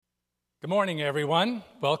Good morning, everyone.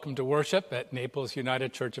 Welcome to worship at Naples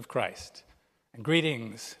United Church of Christ. And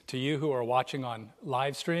greetings to you who are watching on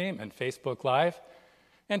live stream and Facebook Live,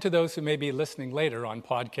 and to those who may be listening later on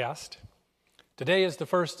podcast. Today is the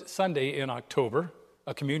first Sunday in October,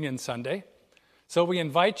 a Communion Sunday. So we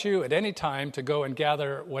invite you at any time to go and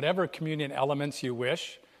gather whatever communion elements you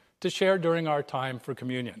wish to share during our time for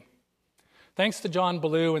communion. Thanks to John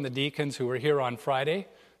Ballou and the deacons who were here on Friday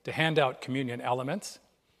to hand out communion elements.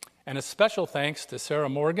 And a special thanks to Sarah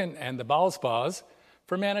Morgan and the Balsbas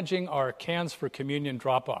for managing our Cans for Communion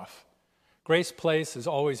drop-off. Grace Place is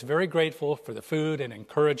always very grateful for the food and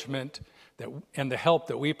encouragement and the help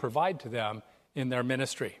that we provide to them in their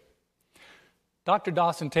ministry. Dr.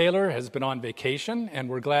 Dawson Taylor has been on vacation, and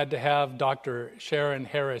we're glad to have Dr. Sharon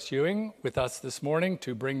Harris-Ewing with us this morning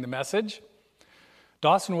to bring the message.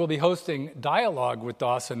 Dawson will be hosting Dialogue with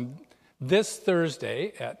Dawson this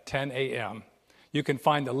Thursday at 10 a.m. You can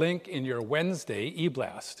find the link in your Wednesday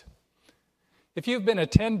e-blast. If you've been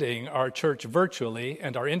attending our church virtually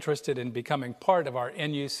and are interested in becoming part of our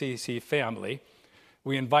NUCC family,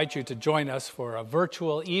 we invite you to join us for a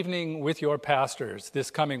virtual evening with your pastors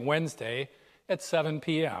this coming Wednesday at 7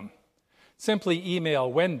 p.m. Simply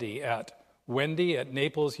email Wendy at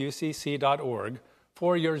wendy@naplesucc.org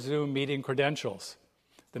for your Zoom meeting credentials.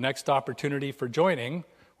 The next opportunity for joining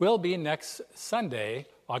will be next Sunday,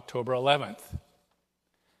 October 11th.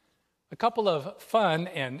 A couple of fun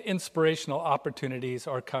and inspirational opportunities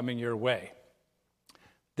are coming your way.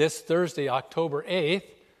 This Thursday, October 8th,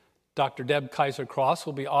 Dr. Deb Kaiser-Cross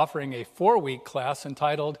will be offering a 4-week class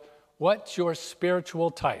entitled, What's Your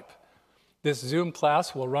Spiritual Type? This Zoom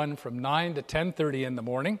class will run from 9 to 10:30 in the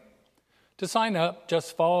morning. To sign up,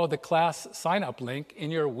 just follow the class sign-up link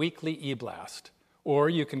in your weekly e-blast, or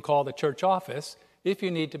you can call the church office if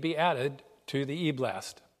you need to be added to the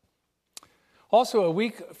e-blast. Also, a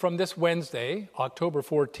week from this Wednesday, October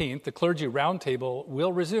 14th, the Clergy Roundtable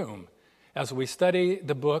will resume as we study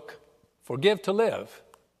the book Forgive to Live,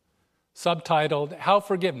 subtitled How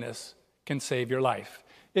Forgiveness Can Save Your Life.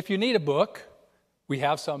 If you need a book, we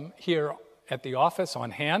have some here at the office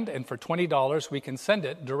on hand, and for $20, we can send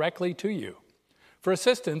it directly to you. For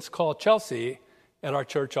assistance, call Chelsea at our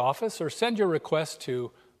church office or send your request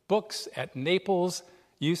to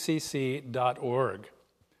books@naplesucc.org.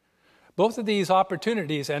 Both of these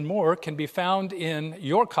opportunities and more can be found in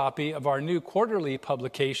your copy of our new quarterly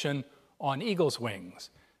publication on Eagle's Wings,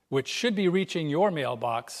 which should be reaching your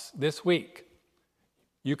mailbox this week.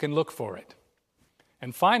 You can look for it.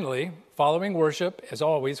 And finally, following worship, as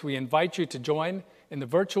always, we invite you to join in the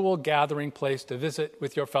virtual gathering place to visit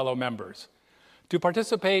with your fellow members. To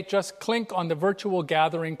participate, just click on the virtual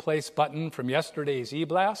gathering place button from yesterday's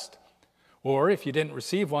e-blast, or if you didn't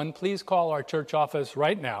receive one, please call our church office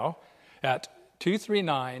right now at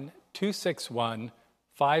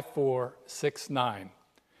 239-261-5469.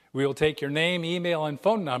 We will take your name, email, and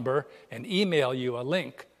phone number and email you a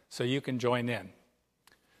link so you can join in.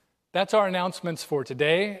 That's our announcements for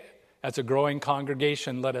today. As a growing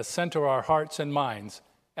congregation, let us center our hearts and minds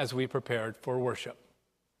as we prepare for worship.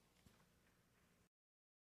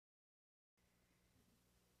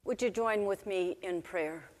 Would you join with me in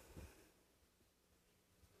prayer?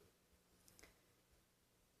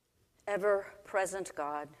 Ever-present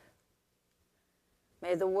God,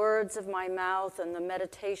 may the words of my mouth and the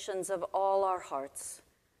meditations of all our hearts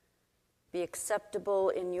be acceptable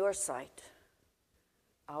in your sight,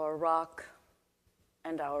 our rock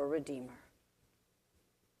and our Redeemer.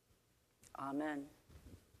 Amen.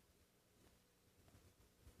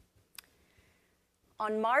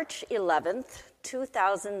 On March 11th,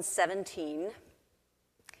 2017,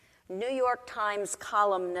 New York Times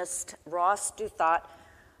columnist Ross Douthat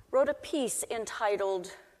wrote a piece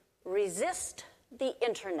entitled, Resist the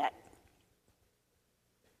Internet.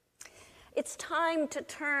 It's time to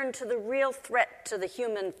turn to the real threat to the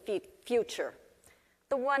human future,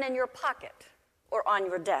 the one in your pocket or on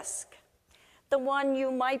your desk, the one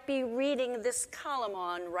you might be reading this column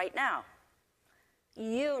on right now.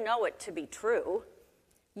 You know it to be true.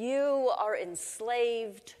 You are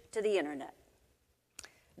enslaved to the internet.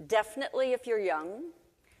 Definitely if you're young,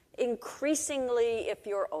 increasingly if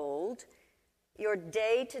you're old, your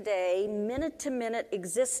day-to-day, minute-to-minute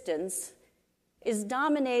existence is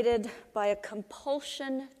dominated by a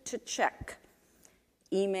compulsion to check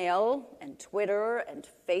email and Twitter and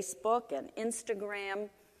Facebook and Instagram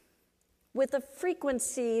with a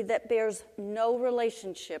frequency that bears no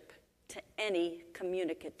relationship to any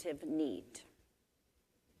communicative need.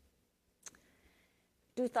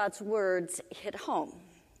 Douthat's words hit home.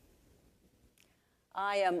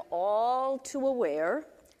 I am all too aware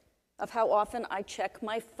of how often I check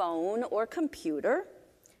my phone or computer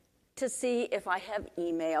to see if I have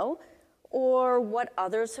email or what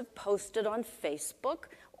others have posted on Facebook,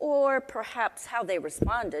 or perhaps how they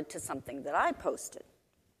responded to something that I posted.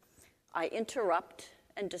 I interrupt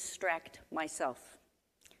and distract myself.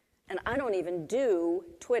 And I don't even do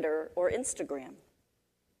Twitter or Instagram.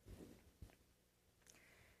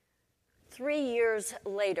 3 years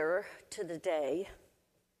later to the day,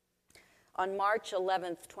 on March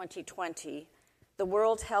 11th, 2020, the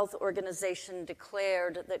World Health Organization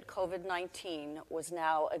declared that COVID-19 was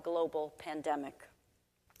now a global pandemic.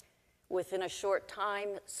 Within a short time,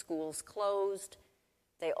 schools closed.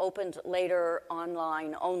 They opened later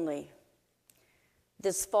online only.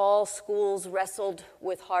 This fall, schools wrestled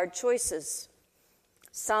with hard choices.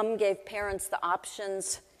 Some gave parents the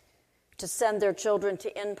options to send their children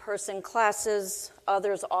to in-person classes.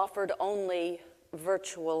 Others offered only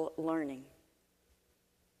virtual learning.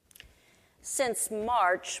 Since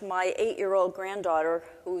March, my 8-year-old granddaughter,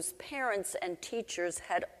 whose parents and teachers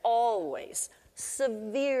had always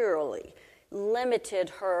severely limited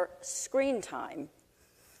her screen time,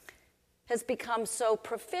 has become so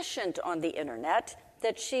proficient on the internet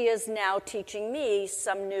that she is now teaching me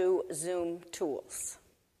some new Zoom tools.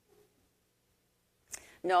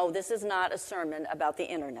 No, this is not a sermon about the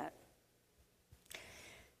internet.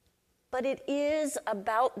 But it is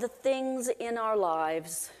about the things in our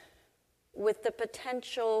lives with the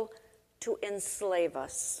potential to enslave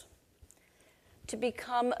us, to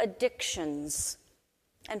become addictions,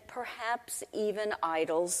 and perhaps even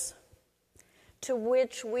idols, to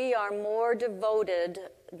which we are more devoted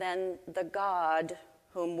than the God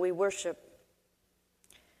whom we worship.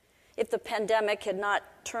 If the pandemic had not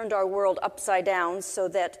turned our world upside down so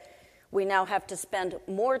that we now have to spend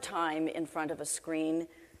more time in front of a screen,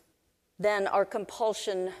 then our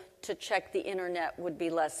compulsion to check the internet would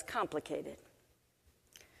be less complicated.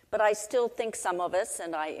 But I still think some of us,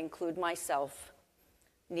 and I include myself,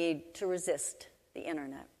 need to resist the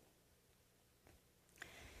internet.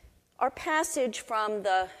 Our passage from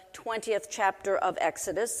the 20th chapter of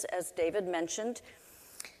Exodus, as David mentioned,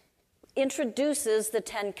 introduces the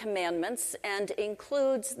Ten Commandments and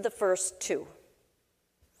includes the first two.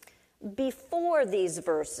 Before these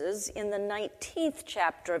verses, in the 19th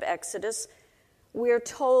chapter of Exodus, we're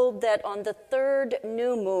told that on the third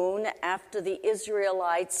new moon after the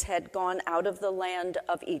Israelites had gone out of the land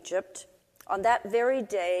of Egypt, on that very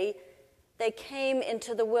day, they came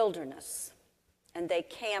into the wilderness and they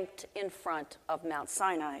camped in front of Mount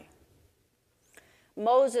Sinai.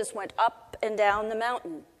 Moses went up and down the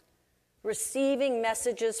mountain, receiving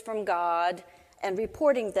messages from God and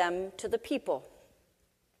reporting them to the people.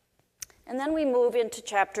 And then we move into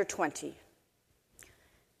chapter 20.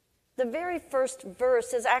 The very first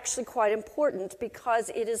verse is actually quite important because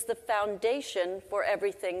it is the foundation for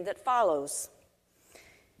everything that follows.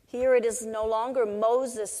 Here it is no longer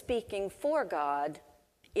Moses speaking for God,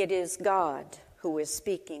 it is God who is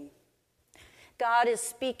speaking. God is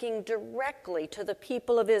speaking directly to the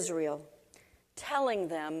people of Israel, telling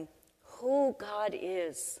them who God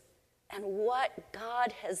is and what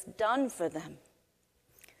God has done for them.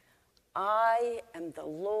 I am the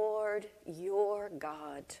Lord your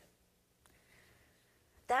God.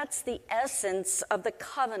 That's the essence of the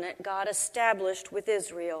covenant God established with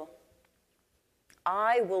Israel.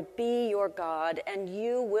 I will be your God, and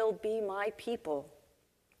you will be my people.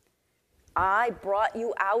 I brought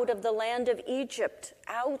you out of the land of Egypt,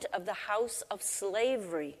 out of the house of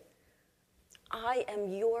slavery. I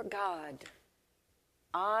am your God.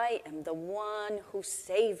 I am the one who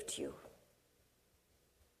saved you.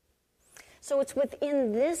 So it's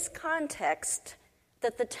within this context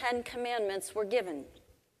that the Ten Commandments were given.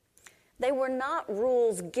 They were not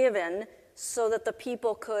rules given so that the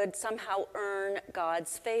people could somehow earn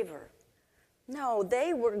God's favor. No,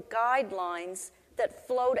 they were guidelines that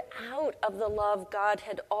flowed out of the love God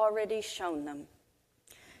had already shown them.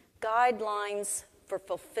 Guidelines for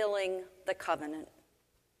fulfilling the covenant.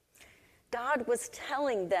 God was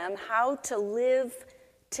telling them how to live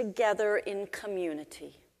together in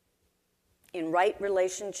community, in right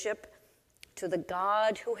relationship to the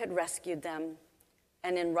God who had rescued them,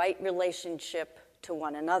 and in right relationship to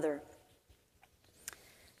one another.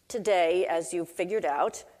 Today, as you've figured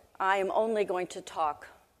out, I am only going to talk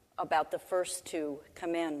about the first two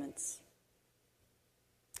commandments.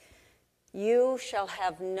 You shall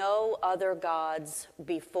have no other gods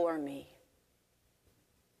before me.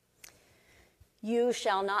 You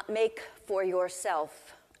shall not make for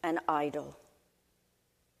yourself an idol.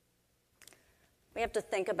 We have to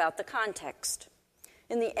think about the context.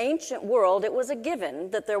 In the ancient world, it was a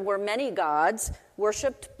given that there were many gods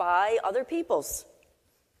worshipped by other peoples.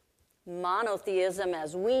 Monotheism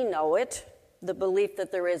as we know it, the belief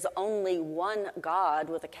that there is only one God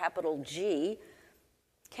with a capital G,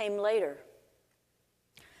 came later.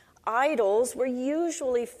 Idols were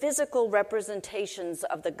usually physical representations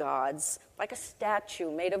of the gods, like a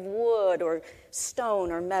statue made of wood or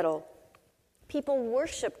stone or metal. People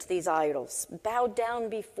worshipped these idols, bowed down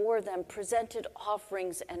before them, presented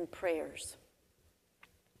offerings and prayers.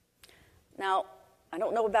 Now, I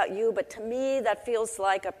don't know about you, but to me that feels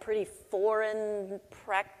like a pretty foreign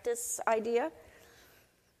practice idea.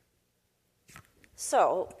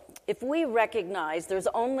 So, if we recognize there's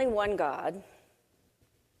only one God,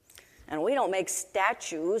 and we don't make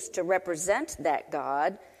statues to represent that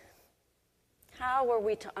God, how are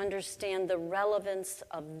we to understand the relevance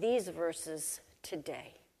of these verses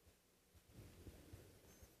today?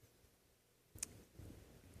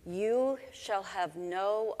 You shall have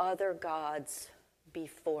no other gods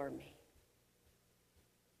before me.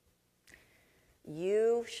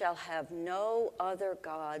 You shall have no other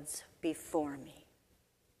gods before me.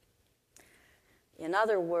 In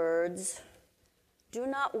other words, do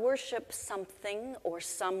not worship something or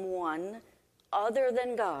someone other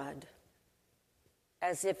than God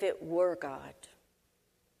as if it were God.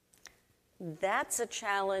 That's a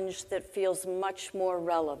challenge that feels much more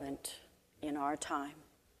relevant in our time.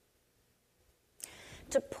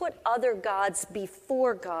 To put other gods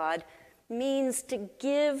before God means to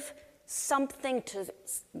give something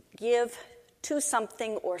to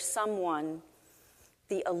something or someone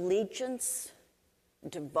the allegiance,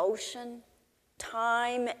 devotion,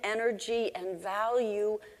 time, energy, and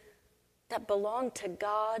value that belong to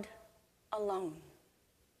God alone.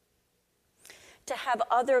 To have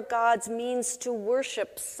other gods means to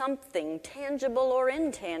worship something tangible or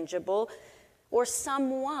intangible, or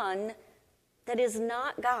someone that is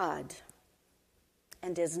not God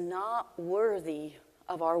and is not worthy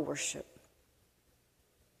of our worship.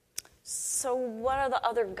 So what are the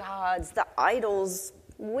other gods, the idols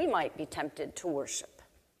we might be tempted to worship?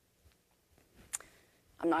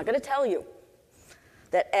 I'm not going to tell you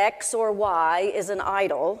that X or Y is an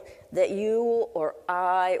idol that you or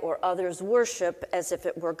I or others worship as if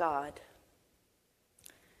it were God.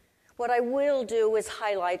 What I will do is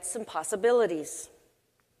highlight some possibilities,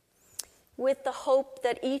 with the hope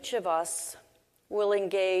that each of us will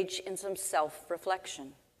engage in some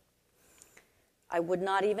self-reflection. I would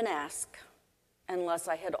not even ask unless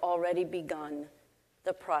I had already begun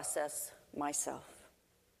the process myself.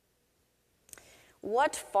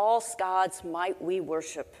 What false gods might we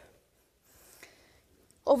worship?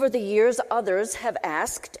 Over the years, others have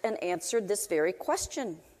asked and answered this very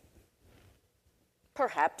question.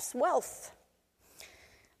 Perhaps wealth.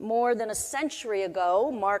 More than a century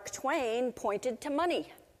ago, Mark Twain pointed to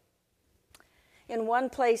money. In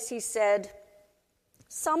one place he said,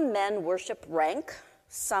 "Some men worship rank,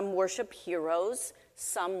 some worship heroes,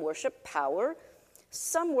 some worship power,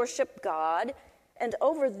 some worship God, and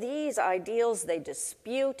over these ideals they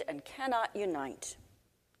dispute and cannot unite.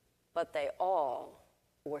 But they all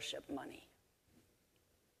worship money."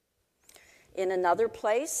 In another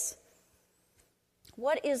place,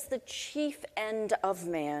 what is the chief end of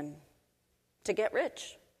man? To get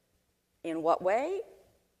rich. In what way?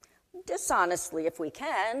 Dishonestly if we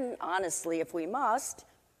can, honestly if we must.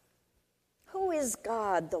 Who is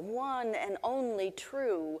God, the one and only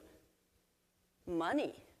true?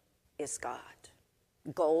 Money is God.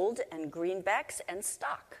 Gold and greenbacks and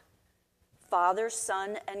stock. Father,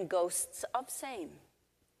 Son, and ghosts of same.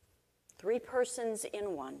 3 persons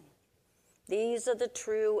in one. These are the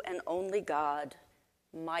true and only God,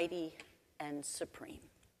 mighty and supreme.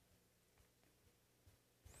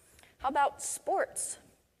 How about sports?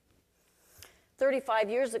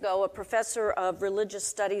 35 years ago, a professor of religious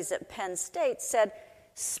studies at Penn State said,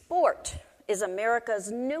 "Sport is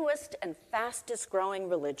America's newest and fastest growing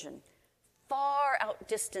religion, far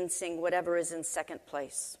outdistancing whatever is in second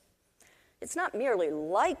place. It's not merely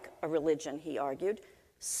like a religion," he argued.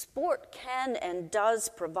 Sport can and does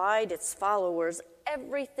provide its followers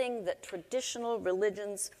everything that traditional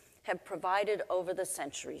religions have provided over the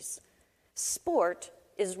centuries. Sport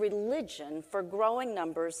is religion for growing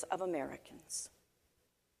numbers of Americans.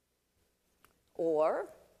 Or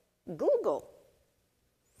Google.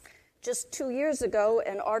 Just 2 years ago,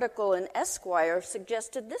 an article in Esquire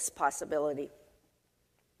suggested this possibility.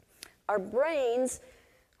 Our brains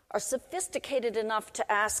are sophisticated enough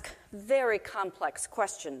to ask very complex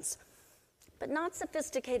questions, but not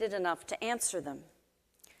sophisticated enough to answer them.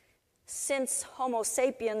 Since Homo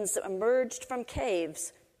sapiens emerged from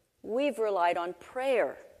caves, we've relied on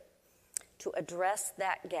prayer to address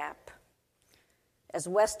that gap. As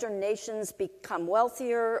Western nations become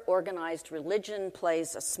wealthier, organized religion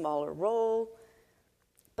plays a smaller role,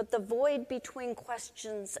 but the void between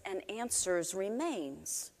questions and answers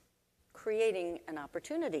remains, creating an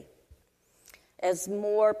opportunity. As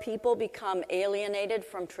more people become alienated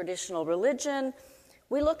from traditional religion,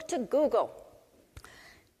 we look to Google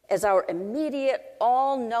as our immediate,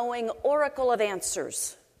 all-knowing oracle of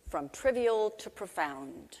answers, from trivial to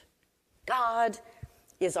profound. God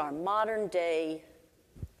is our modern-day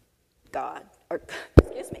God.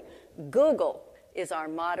 Google is our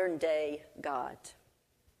modern-day God.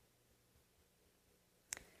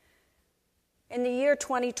 In the year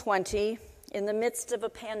 2020, in the midst of a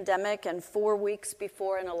pandemic and 4 weeks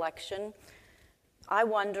before an election, I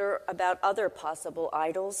wonder about other possible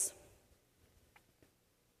idols.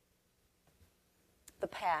 The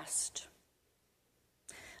past.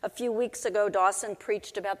 A few weeks ago, Dawson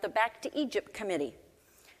preached about the Back to Egypt Committee,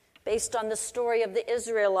 based on the story of the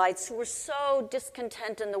Israelites who were so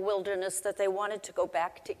discontent in the wilderness that they wanted to go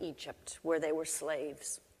back to Egypt, where they were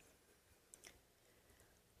slaves.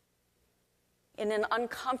 In an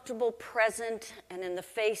uncomfortable present and in the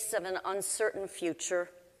face of an uncertain future,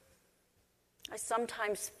 I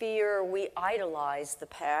sometimes fear we idolize the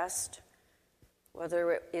past,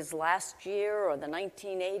 whether it is last year or the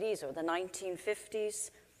 1980s or the 1950s.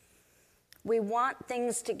 We want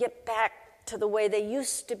things to get back to the way they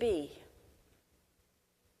used to be,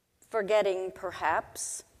 forgetting,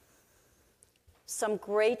 perhaps, some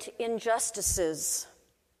great injustices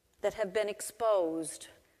that have been exposed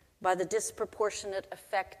by the disproportionate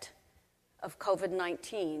effect of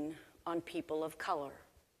COVID-19 on people of color,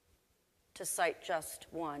 to cite just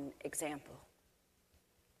one example.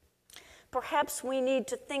 Perhaps we need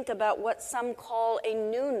to think about what some call a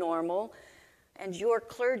new normal, and your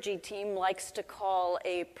clergy team likes to call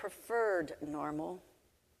a preferred normal.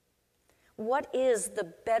 What is the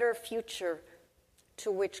better future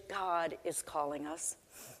to which God is calling us?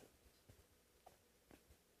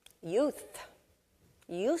 Youth.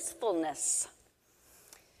 Usefulness.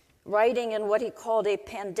 Writing in what he called a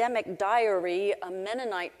pandemic diary, a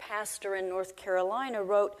Mennonite pastor in North Carolina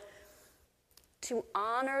wrote, "To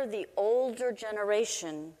honor the older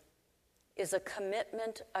generation is a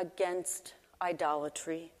commitment against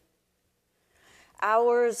idolatry.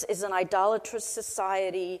 Ours is an idolatrous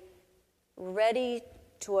society ready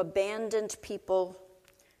to abandon people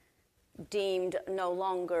deemed no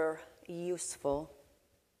longer useful."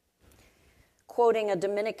 Quoting a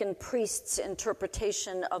Dominican priest's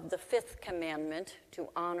interpretation of the fifth commandment, to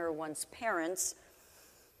honor one's parents,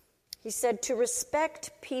 he said, "To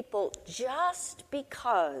respect people just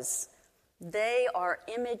because they are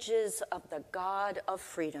images of the God of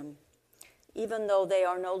freedom, even though they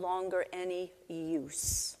are no longer any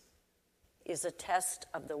use, is a test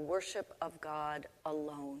of the worship of God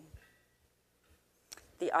alone."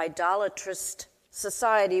 The idolatrous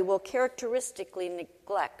society will characteristically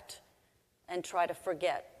neglect and try to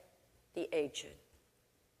forget the aged.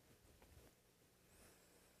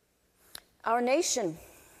 Our nation.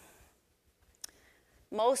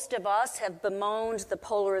 Most of us have bemoaned the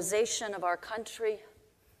polarization of our country,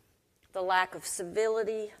 the lack of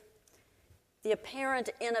civility, the apparent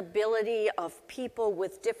inability of people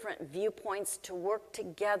with different viewpoints to work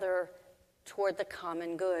together toward the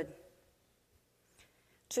common good.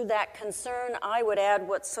 To that concern, I would add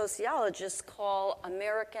what sociologists call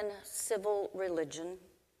American civil religion,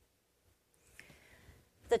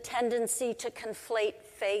 the tendency to conflate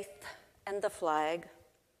faith and the flag,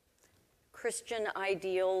 Christian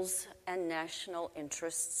ideals and national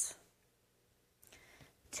interests,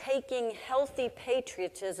 taking healthy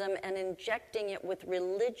patriotism and injecting it with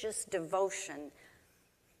religious devotion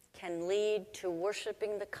can lead to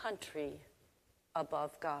worshiping the country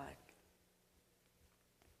above God.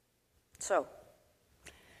 So,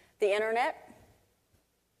 the internet,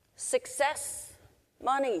 success,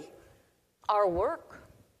 money, our work,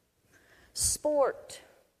 sport,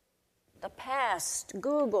 the past,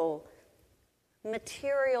 Google,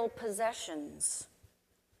 material possessions,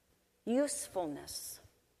 usefulness,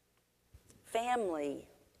 family,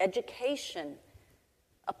 education,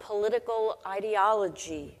 a political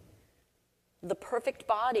ideology, the perfect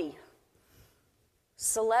body,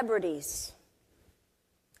 celebrities,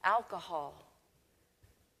 alcohol,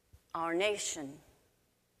 our nation,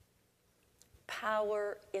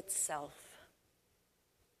 power itself.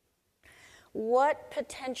 What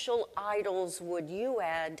potential idols would you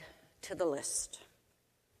add to the list?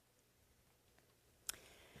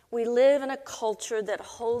 We live in a culture that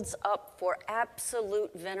holds up for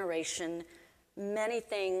absolute veneration many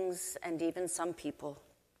things, and even some people.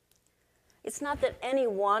 It's not that any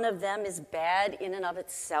one of them is bad in and of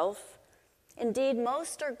itself. Indeed,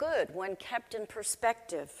 most are good when kept in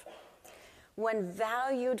perspective, when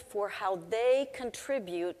valued for how they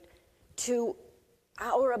contribute to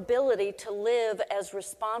our ability to live as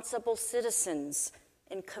responsible citizens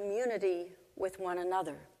in community with one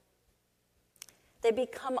another. They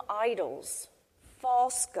become idols,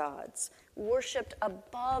 false gods, worshipped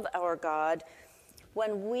above our God,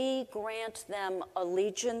 when we grant them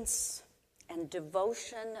allegiance and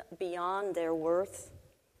devotion beyond their worth,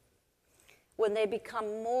 when they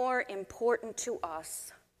become more important to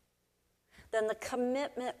us than the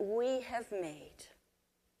commitment we have made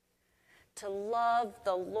to love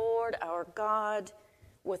the Lord our God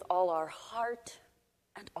with all our heart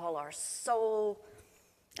and all our soul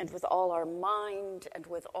and with all our mind and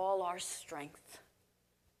with all our strength,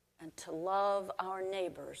 and to love our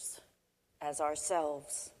neighbors as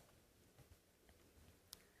ourselves.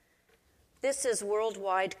 This is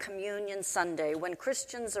Worldwide Communion Sunday, when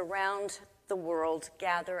Christians around the world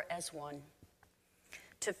gather as one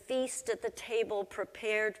to feast at the table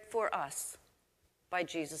prepared for us by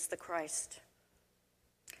Jesus the Christ.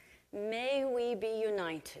 May we be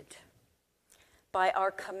united by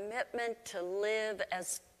our commitment to live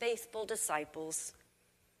as faithful disciples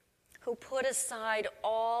who put aside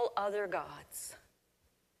all other gods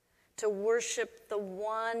to worship the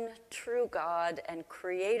one true God and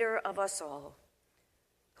creator of us all,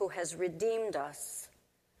 who has redeemed us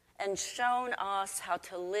and shown us how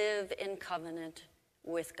to live in covenant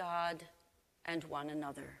with God and one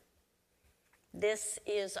another. This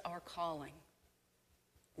is our calling,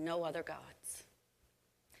 no other gods.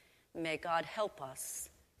 May God help us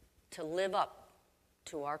to live up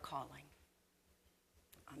to our calling.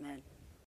 Amen.